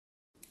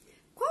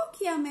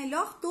que é a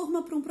melhor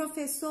turma para um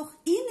professor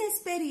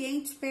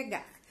inexperiente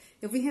pegar?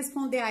 Eu vim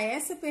responder a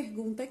essa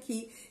pergunta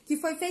aqui, que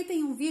foi feita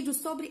em um vídeo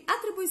sobre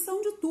atribuição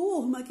de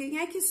turma, quem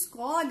é que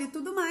escolhe e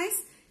tudo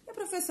mais. E a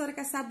professora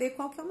quer saber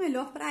qual que é o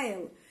melhor para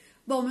ela.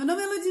 Bom, meu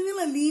nome é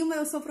Ludmila Lima,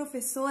 eu sou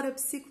professora,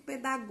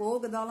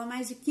 psicopedagoga, dou aula há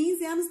mais de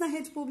 15 anos na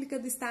rede pública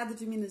do estado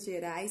de Minas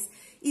Gerais.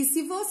 E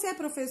se você é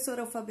professor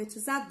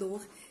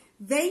alfabetizador,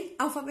 vem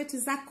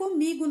alfabetizar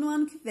comigo no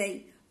ano que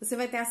vem. Você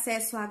vai ter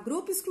acesso a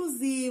grupo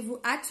exclusivo,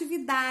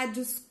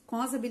 atividades com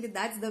as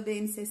habilidades da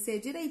BNCC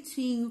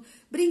direitinho,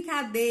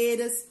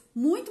 brincadeiras,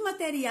 muito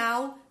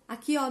material.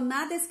 Aqui, ó,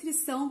 na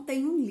descrição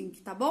tem um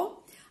link, tá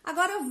bom?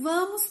 Agora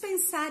vamos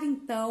pensar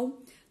então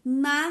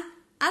na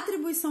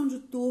atribuição de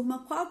turma,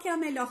 qual que é a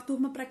melhor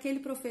turma para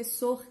aquele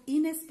professor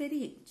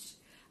inexperiente.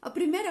 A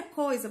primeira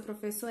coisa,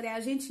 professor, é a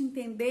gente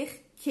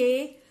entender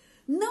que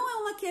não é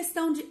uma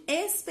questão de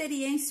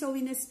experiência ou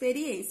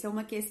inexperiência, é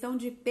uma questão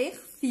de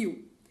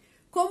perfil.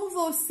 Como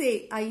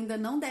você ainda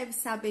não deve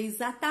saber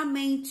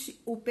exatamente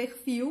o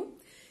perfil,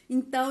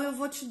 então eu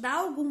vou te dar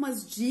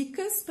algumas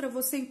dicas para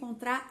você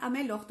encontrar a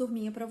melhor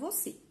turminha para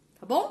você,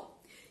 tá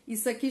bom?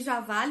 Isso aqui já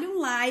vale um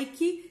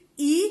like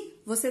e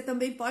você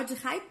também pode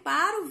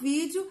hypar o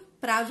vídeo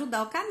para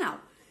ajudar o canal.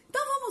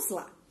 Então vamos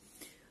lá.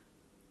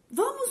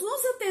 Vamos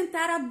nos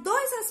atentar a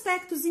dois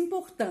aspectos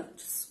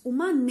importantes: o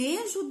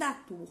manejo da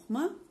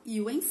turma e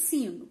o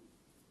ensino.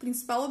 O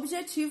principal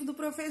objetivo do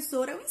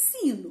professor é o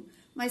ensino,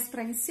 mas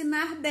para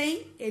ensinar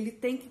bem, ele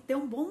tem que ter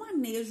um bom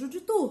manejo de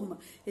turma,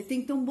 ele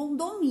tem que ter um bom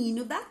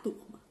domínio da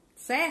turma,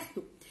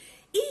 certo?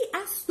 E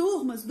as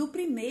turmas do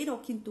primeiro ao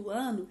quinto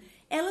ano,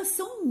 elas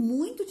são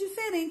muito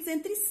diferentes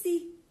entre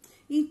si.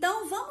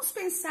 Então, vamos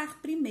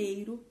pensar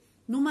primeiro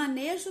no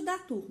manejo da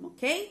turma,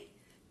 ok?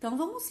 Então,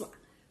 vamos lá.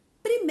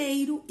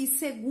 Primeiro e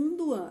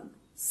segundo ano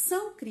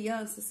são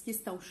crianças que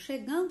estão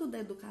chegando da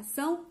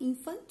educação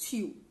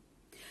infantil.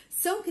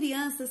 São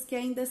crianças que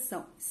ainda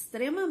são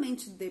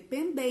extremamente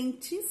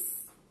dependentes,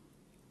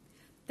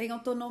 tem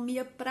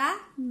autonomia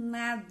para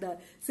nada.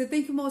 Você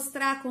tem que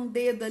mostrar com o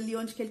dedo ali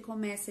onde que ele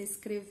começa a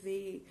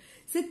escrever.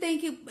 Você tem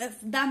que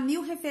dar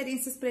 1000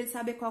 referências para ele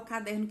saber qual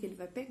caderno que ele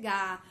vai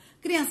pegar.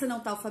 Criança não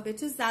está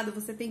alfabetizada,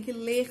 você tem que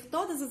ler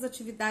todas as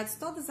atividades,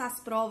 todas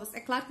as provas. É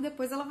claro que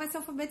depois ela vai se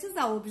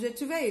alfabetizar, o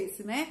objetivo é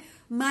esse, né?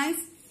 Mas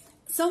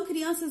são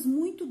crianças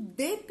muito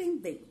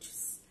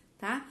dependentes,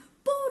 tá?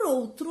 Por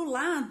outro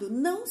lado,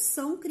 não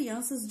são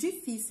crianças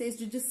difíceis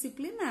de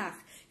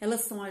disciplinar.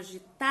 Elas são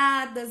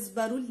agitadas,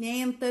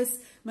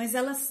 barulhentas, mas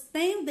elas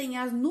tendem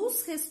a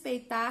nos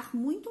respeitar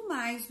muito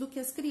mais do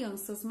que as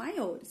crianças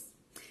maiores.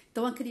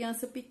 Então, a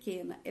criança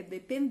pequena é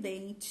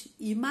dependente,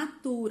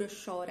 imatura,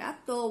 chora à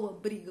toa,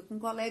 briga com o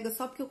colega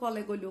só porque o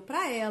colega olhou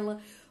para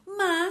ela,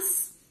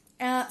 mas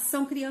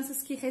são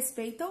crianças que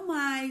respeitam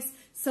mais,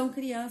 são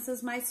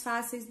crianças mais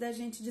fáceis da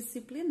gente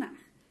disciplinar,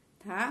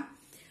 tá?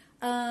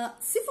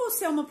 Se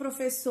você é uma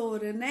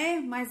professora, né,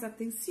 mais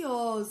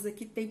atenciosa,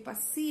 que tem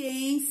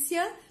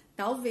paciência,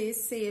 talvez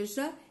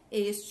seja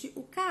este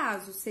o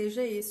caso,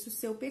 seja esse o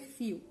seu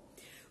perfil.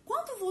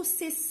 Quando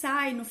você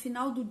sai no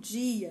final do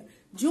dia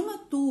de uma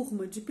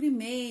turma de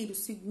primeiro,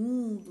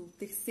 segundo,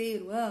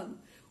 terceiro ano,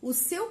 o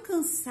seu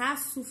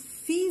cansaço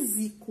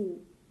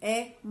físico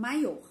é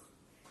maior.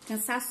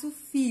 Cansaço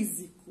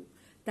físico,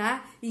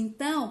 tá?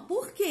 Então,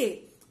 por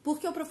quê?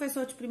 Porque o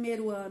professor de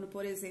primeiro ano,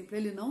 por exemplo,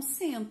 ele não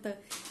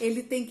senta,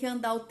 ele tem que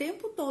andar o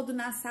tempo todo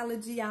na sala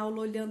de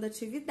aula olhando a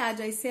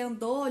atividade. Aí você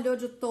andou, olhou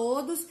de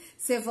todos,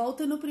 você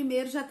volta no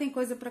primeiro, já tem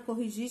coisa para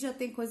corrigir, já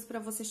tem coisa para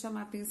você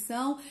chamar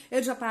atenção,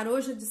 ele já parou,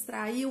 já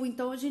distraiu,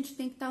 então a gente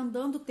tem que estar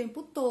andando o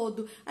tempo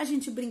todo. A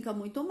gente brinca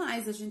muito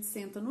mais, a gente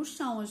senta no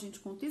chão, a gente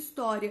conta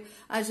história,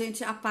 a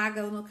gente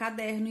apaga no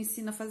caderno,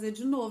 ensina a fazer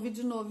de novo,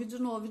 de novo, de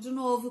novo, de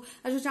novo,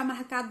 a gente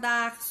amarra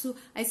cadarço,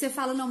 aí você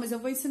fala, não, mas eu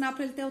vou ensinar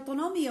para ele ter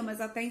autonomia, mas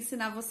até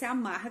ensinar você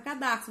amarra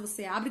cadarço,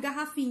 você abre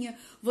garrafinha,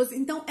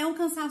 então é um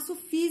cansaço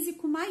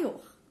físico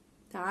maior,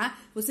 tá?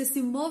 Você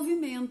se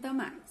movimenta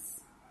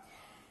mais.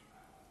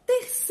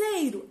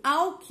 Terceiro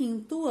ao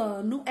quinto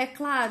ano, é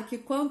claro que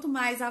quanto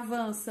mais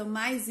avança,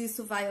 mais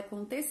isso vai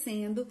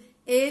acontecendo,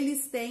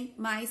 eles têm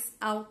mais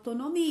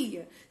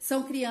autonomia.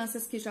 São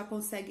crianças que já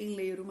conseguem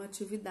ler uma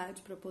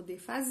atividade para poder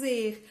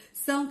fazer,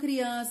 são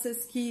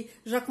crianças que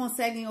já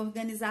conseguem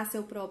organizar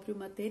seu próprio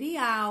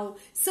material,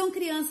 são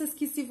crianças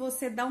que, se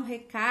você dá um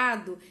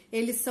recado,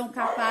 eles são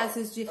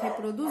capazes de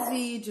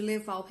reproduzir, de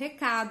levar o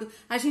recado.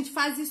 A gente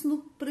faz isso no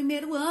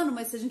primeiro ano,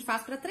 mas a gente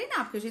faz para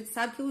treinar, porque a gente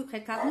sabe que o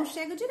recado não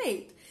chega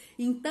direito.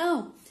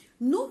 Então,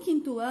 no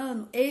quinto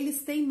ano,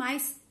 eles têm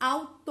mais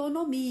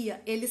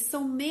autonomia, eles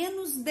são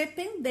menos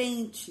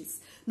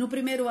dependentes. No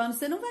primeiro ano,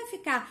 você não vai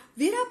ficar,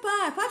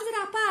 pode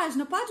virar a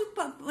página, pode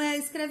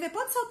escrever,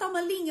 pode soltar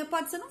uma linha,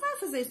 você não vai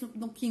fazer isso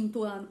no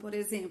quinto ano, por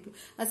exemplo.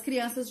 As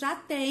crianças já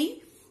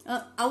têm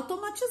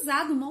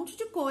automatizado um monte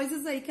de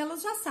coisas aí que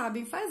elas já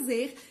sabem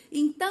fazer,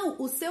 então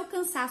o seu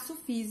cansaço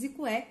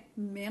físico é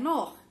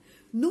menor.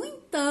 No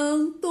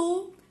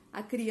entanto,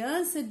 a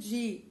criança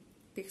de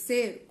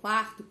terceiro,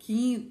 quarto,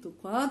 quinto,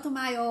 quanto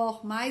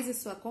maior, mais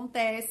isso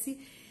acontece,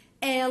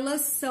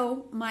 elas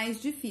são mais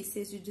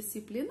difíceis de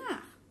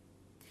disciplinar.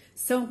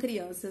 São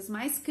crianças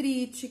mais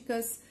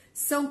críticas,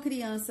 são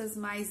crianças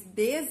mais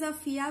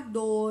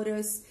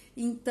desafiadoras.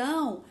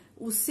 Então,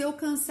 o seu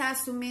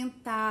cansaço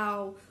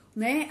mental,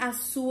 né, a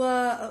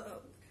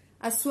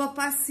sua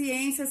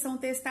paciência são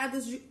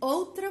testadas de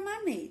outra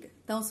maneira.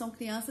 Então, são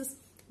crianças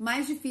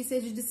mais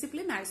difíceis de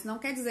disciplinar. Isso não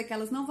quer dizer que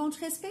elas não vão te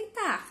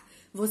respeitar.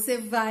 Você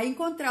vai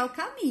encontrar o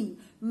caminho,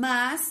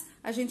 mas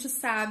a gente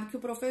sabe que o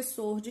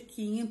professor de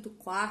quinto,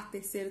 quarto,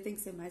 terceiro tem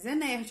que ser mais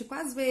enérgico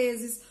às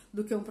vezes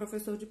do que um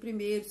professor de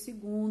primeiro,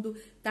 segundo,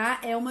 tá?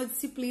 É uma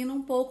disciplina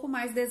um pouco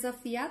mais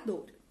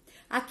desafiadora.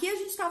 Aqui a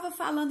gente estava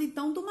falando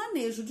então do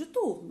manejo de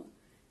turma.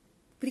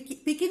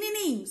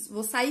 Pequenininhos,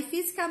 vou sair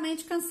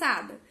fisicamente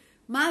cansada.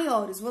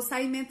 Maiores, vou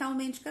sair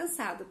mentalmente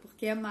cansada,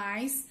 porque é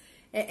mais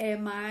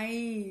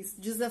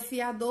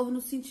desafiador no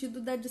sentido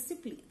da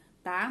disciplina,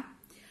 tá?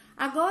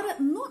 Agora,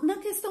 na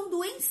questão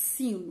do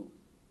ensino,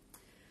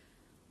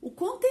 o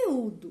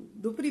conteúdo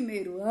do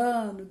primeiro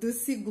ano, do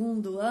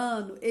segundo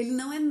ano, ele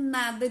não é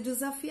nada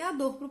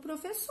desafiador para o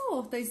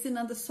professor. Tá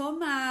ensinando a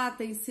somar,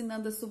 tá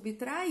ensinando a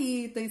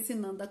subtrair, tá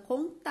ensinando a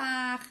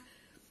contar,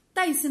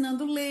 tá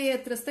ensinando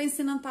letras, tá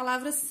ensinando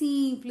palavras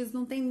simples,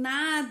 não tem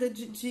nada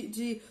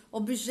de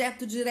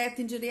objeto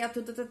direto,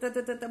 indireto,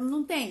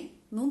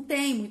 não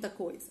tem muita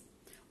coisa.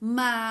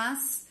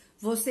 Mas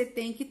você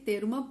tem que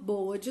ter uma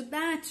boa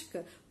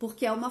didática,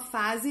 porque é uma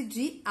fase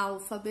de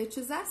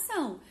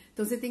alfabetização.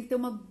 Então, você tem que ter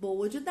uma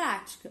boa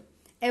didática.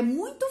 É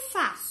muito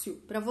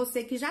fácil para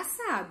você que já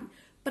sabe.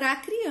 Para a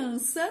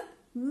criança,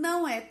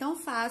 não é tão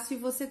fácil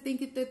e você tem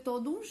que ter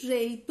todo um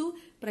jeito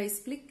para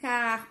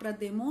explicar, para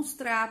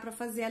demonstrar, para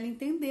fazer ela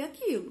entender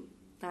aquilo,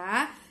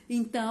 tá?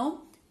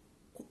 Então,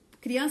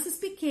 crianças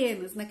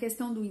pequenas, na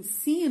questão do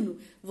ensino,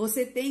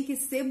 você tem que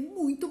ser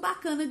muito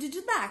bacana de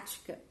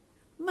didática.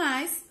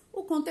 Mas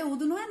o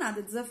conteúdo não é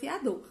nada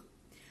desafiador.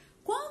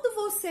 Quando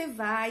você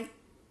vai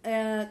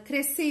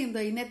crescendo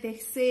aí, né?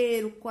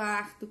 Terceiro,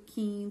 quarto,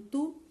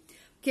 quinto,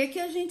 o que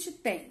a gente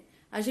tem?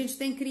 A gente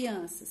tem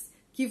crianças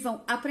que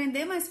vão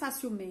aprender mais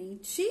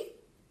facilmente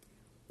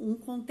um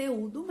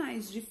conteúdo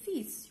mais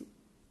difícil.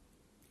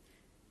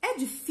 É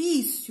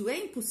difícil? É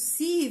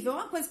impossível? É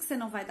uma coisa que você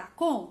não vai dar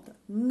conta?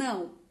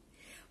 Não.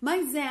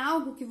 Mas é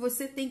algo que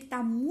você tem que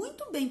estar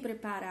muito bem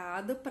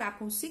preparada para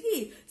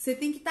conseguir. Você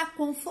tem que estar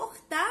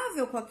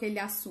confortável com aquele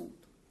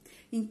assunto.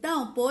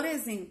 Então, por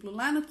exemplo,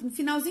 lá no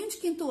finalzinho de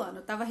quinto ano,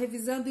 eu estava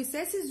revisando isso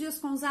esses dias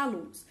com os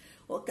alunos.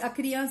 A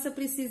criança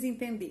precisa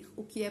entender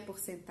o que é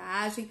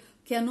porcentagem,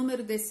 o que é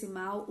número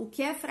decimal, o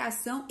que é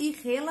fração e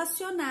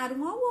relacionar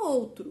um ao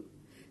outro.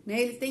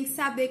 Né? Ele tem que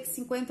saber que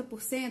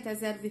 50% é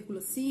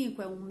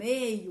 0,5, é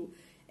 1/2,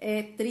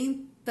 é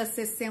 30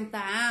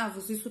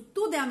 60avos, isso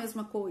tudo é a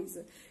mesma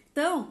coisa.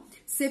 Então,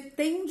 você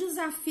tem um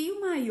desafio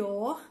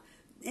maior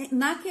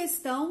na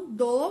questão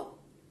do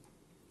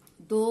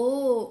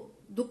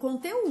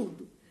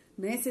conteúdo,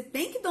 né? Você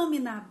tem que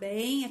dominar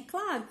bem, é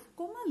claro,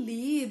 como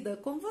lida,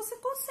 como você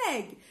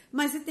consegue,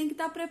 mas você tem que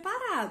estar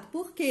preparado,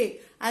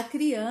 porque a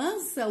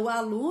criança, o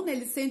aluno,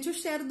 ele sente o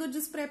cheiro do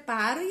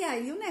despreparo e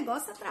aí o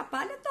negócio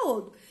atrapalha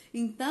todo.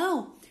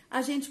 Então,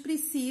 a gente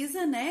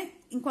precisa, né,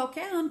 em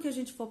qualquer ano que a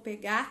gente for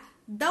pegar,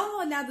 dar uma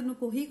olhada no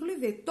currículo e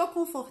ver, tô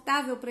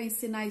confortável para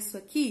ensinar isso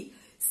aqui?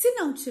 Se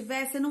não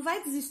tiver, você não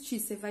vai desistir,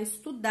 você vai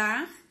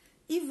estudar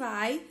e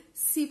vai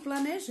se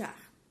planejar.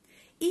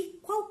 E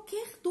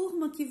qualquer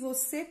turma que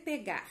você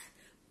pegar,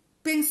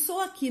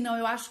 pensou aqui, não,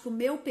 eu acho que o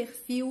meu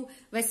perfil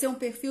vai ser um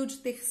perfil de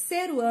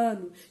terceiro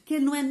ano, que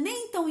não é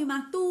nem tão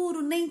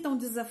imaturo, nem tão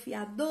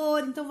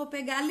desafiador, então vou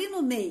pegar ali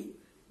no meio.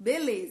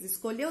 Beleza,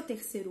 escolheu o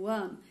terceiro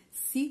ano,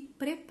 se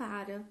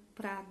prepara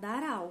para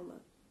dar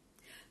aula.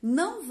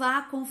 Não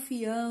vá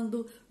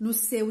confiando no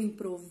seu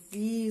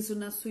improviso,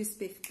 na sua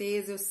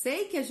esperteza. Eu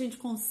sei que a gente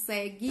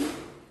consegue,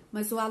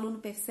 mas o aluno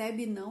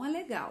percebe e não é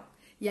legal.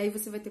 E aí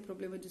você vai ter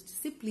problema de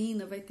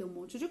disciplina, vai ter um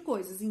monte de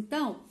coisas.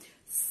 Então,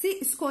 se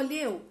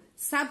escolheu,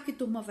 sabe que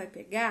turma vai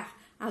pegar,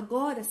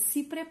 agora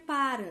se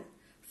prepara.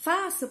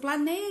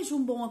 Planeje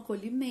um bom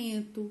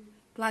acolhimento,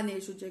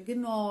 planeje o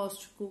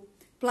diagnóstico,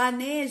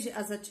 planeje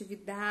as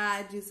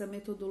atividades, a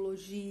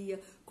metodologia,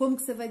 como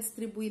que você vai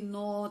distribuir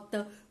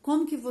nota,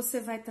 como que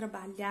você vai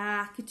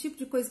trabalhar, que tipo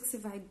de coisa que você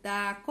vai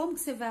dar, como que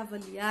você vai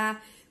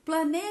avaliar.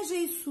 Planeje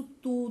isso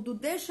tudo,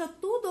 deixa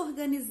tudo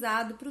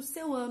organizado para o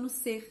seu ano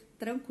ser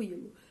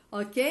tranquilo,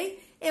 ok?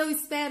 Eu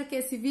espero que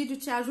esse vídeo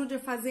te ajude a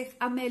fazer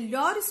a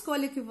melhor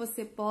escolha que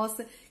você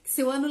possa, que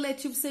seu ano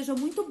letivo seja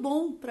muito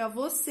bom para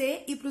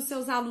você e para os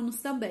seus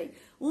alunos também.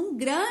 Um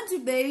grande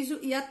beijo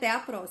e até a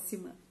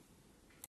próxima!